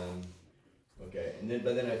the Son. Okay,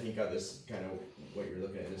 but then I think of this kind of what you're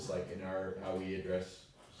looking at, just like in how we address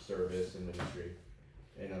service and ministry,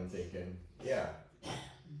 and I'm thinking, yeah,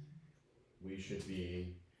 we should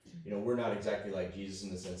be, we're not exactly like Jesus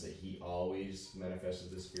in the sense that he always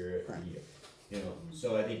manifested the Spirit. Right.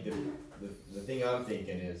 So I think the thing I'm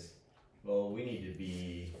thinking is, well, we need to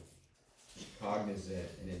be cognizant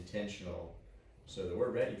and intentional so that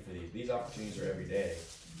we're ready for these. These opportunities are every day.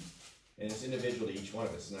 And it's individual to each one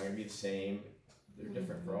of us. It's not going to be the same. They're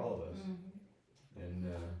different for all of us. And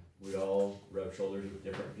we all rub shoulders with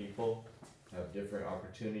different people, have different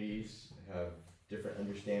opportunities, have different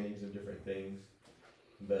understandings of different things.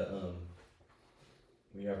 But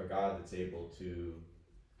we have a God that's able to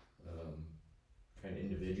kind of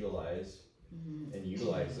individualize and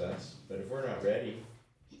utilize us. But if we're not ready,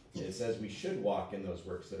 it says we should walk in those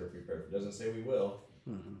works that are prepared. It doesn't say we will.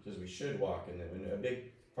 It says we should walk in them. And a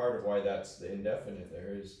big part of why that's the indefinite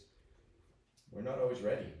there is we're not always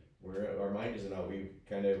ready. Our mind isn't out. We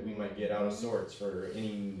might get out of sorts for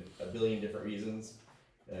a billion different reasons.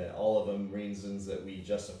 All of them reasons that we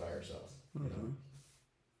justify ourselves. But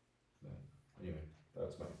anyway,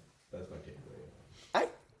 that's my takeaway.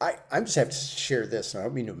 I just have to share this, and I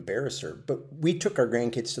don't mean to embarrass her, but we took our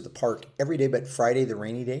grandkids to the park every day but Friday, the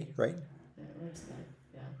rainy day, right?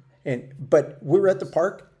 But we were at the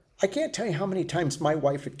park. I can't tell you how many times my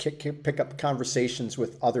wife would pick up conversations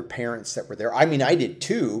with other parents that were there. I mean, I did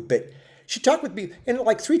too, but she talked with me, and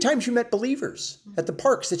like 3 times you met believers at the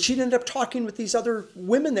parks, that she'd end up talking with these other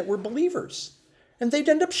women that were believers. And they'd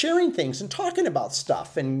end up sharing things and talking about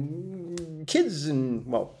stuff, and kids and,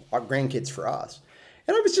 well, our grandkids for us.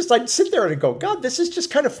 And I was just like, sit there and go, God, this is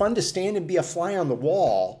just kind of fun to stand and be a fly on the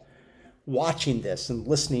wall watching this and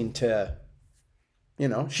listening to,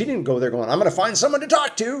 she didn't go there going, I'm going to find someone to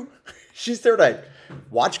talk to. She's there to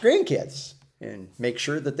watch grandkids and make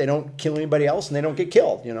sure that they don't kill anybody else and they don't get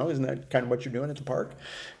killed. Isn't that kind of what you're doing at the park?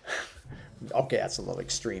 Okay, that's a little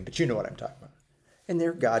extreme, but you know what I'm talking about. And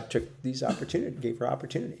there God took these opportunities, gave her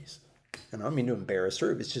opportunities. And I don't mean to embarrass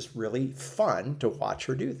her. It was just really fun to watch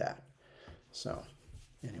her do that. So,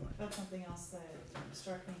 anyway. That's something else that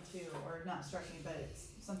struck me too, or not struck me, but it's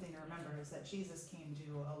something to remember, is that Jesus came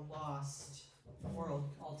to a lost world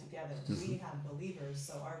altogether. We have believers,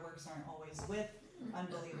 so our works aren't always with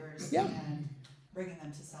unbelievers and bringing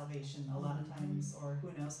them to salvation. A lot of times, or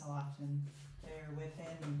who knows how often, they're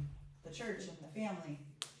within the church and the family.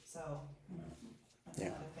 So that's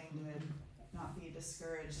another thing to not be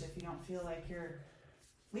discouraged if you don't feel like you're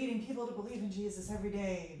leading people to believe in Jesus every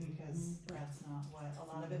day, because that's not what a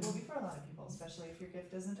lot of it will be for a lot of people, especially if your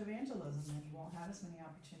gift isn't evangelism, then you won't have as many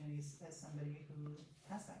opportunities as somebody who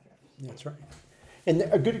has that gift. That's right. And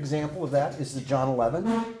a good example of that is the John 11,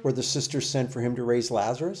 where the sisters sent for him to raise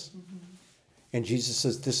Lazarus. And Jesus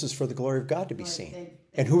says, this is for the glory of God to be seen.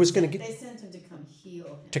 And who was going to get... They sent him to come heal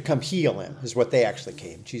him. To come heal him is what they actually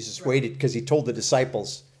came. Jesus waited because he told the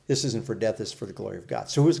disciples, this isn't for death, this is for the glory of God.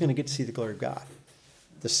 So who's going to get to see the glory of God?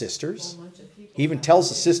 The sisters. He even tells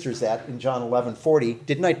the sisters that in John 11:40.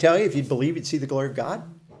 Didn't I tell you if you'd believe you'd see the glory of God?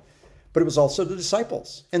 But it was also the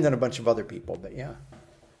disciples and then a bunch of other people. But yeah.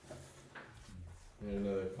 And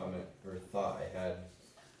another comment or thought I had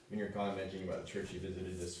when you're commenting about the church you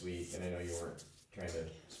visited this week, and I know you weren't trying to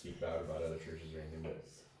speak bad about other churches or anything,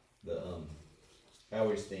 but I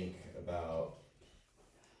always think about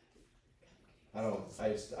I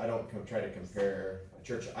don't try to compare a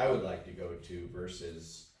church I would like to go to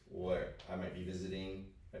versus what I might be visiting.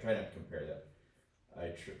 I try not to compare that.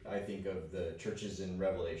 I think of the churches in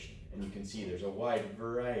Revelation, and you can see there's a wide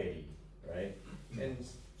variety, right? And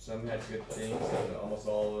some had good things, and almost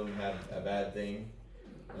all of them had a bad thing.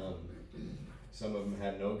 Some of them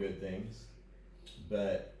had no good things.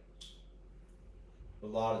 But a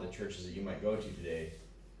lot of the churches that you might go to today,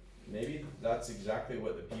 maybe that's exactly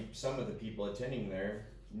what some of the people attending there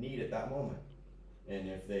need at that moment. And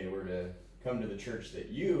if they were to come to the church that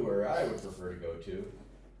you or I would prefer to go to,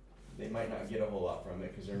 they might not get a whole lot from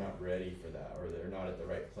it because they're not ready for that, or they're not at the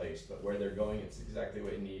right place. But where they're going, it's exactly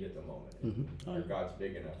what you need at the moment. Mhm. Our God's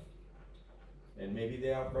big enough. And maybe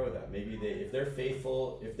they outgrow that. Maybe if they're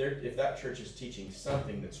faithful, if that church is teaching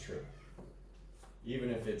something that's true, even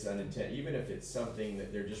if it's unintended, even if it's something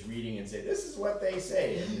that they're just reading and say, this is what they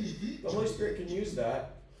say, and the Holy Spirit can use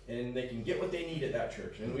that, and they can get what they need at that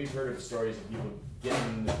church. And we've heard of stories of people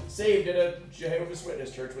getting saved at a Jehovah's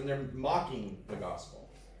Witness church when they're mocking the gospel.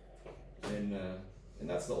 And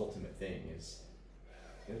that's the ultimate thing, is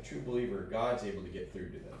a true believer, God's able to get through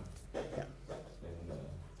to them. Yeah. And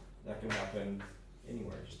that can happen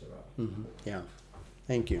anywhere, just about. Mhm. Yeah.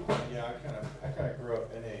 Thank you. Yeah, I kind of grew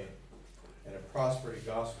up in a prosperity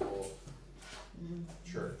gospel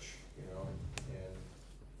church, you know, and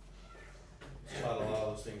taught a lot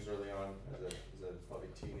of those things early on as a probably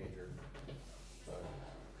teenager. But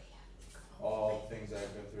all the things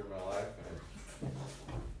I've been through in my life, and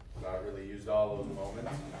God really used all those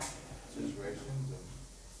moments, and situations,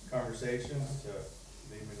 and conversations to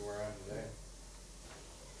lead me to where I am today.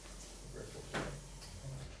 I'm grateful for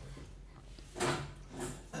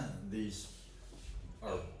it. These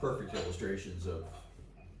are perfect illustrations of,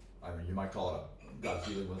 I mean, you might call it God's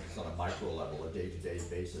dealing with us on a micro level, a day-to-day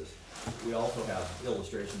basis. We also have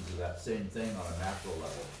illustrations of that same thing on a macro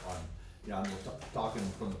level. I'm talking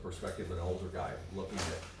from the perspective of an older guy, looking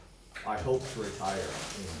at, I hope to retire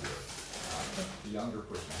in a year. The younger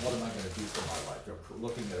person, what am I going to do for my life?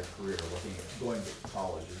 Looking at a career, looking at going to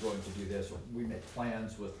college, or going to do this. Or we make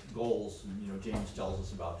plans with goals. And, James tells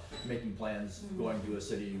us about making plans, going to a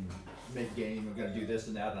city, make game. We're going to do this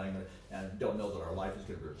and that, and don't know that our life is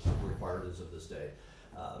going to be required as of this day.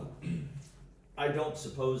 I don't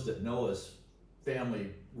suppose that Noah's family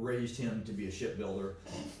raised him to be a shipbuilder,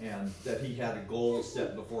 and that he had a goal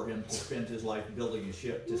set before him to spend his life building a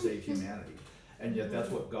ship to save humanity. And yet that's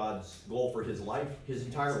what God's goal for his life, his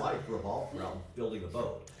entire life, revolved around building a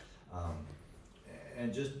boat.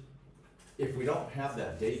 And just, if we don't have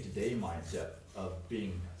that day-to-day mindset of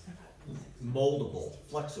being moldable,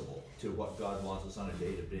 flexible to what God wants us on a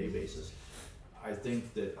day-to-day basis, I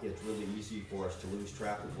think that it's really easy for us to lose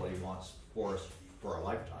track of what he wants for us for our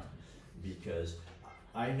lifetime. Because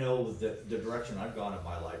I know that the direction I've gone in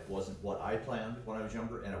my life wasn't what I planned when I was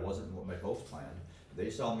younger, and it wasn't what my folks planned. They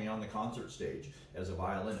saw me on the concert stage as a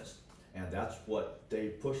violinist, and that's what they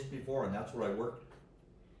pushed me for, and that's what I worked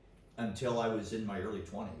until I was in my early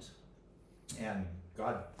 20s. And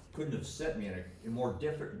God couldn't have set me in a more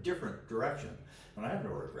different direction, and I have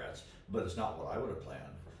no regrets, but it's not what I would have planned.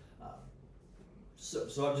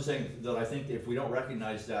 So I'm just saying that I think if we don't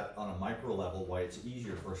recognize that on a micro level, why it's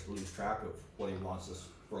easier for us to lose track of what he wants us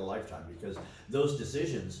for a lifetime, because those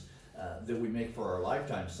decisions that we make for our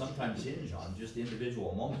lifetime sometimes hinge on just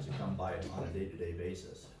individual moments that come by on a day-to-day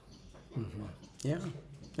basis. Mm-hmm. Yeah,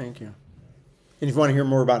 thank you. And if you want to hear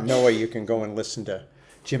more about Noah, you can go and listen to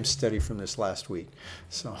Jim's study from this last week.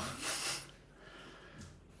 So,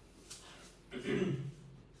 and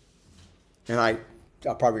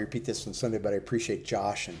I'll probably repeat this on Sunday, but I appreciate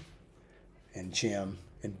Josh and Jim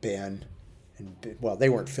and Ben. Well, they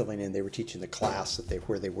weren't filling in; they were teaching the class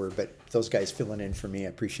where they were. But those guys filling in for me, I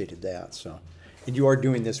appreciated that. So, and you are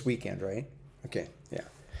doing this weekend, right? Okay, yeah.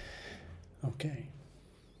 Okay.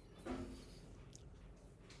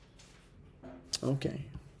 Okay.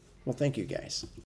 Well, thank you, guys.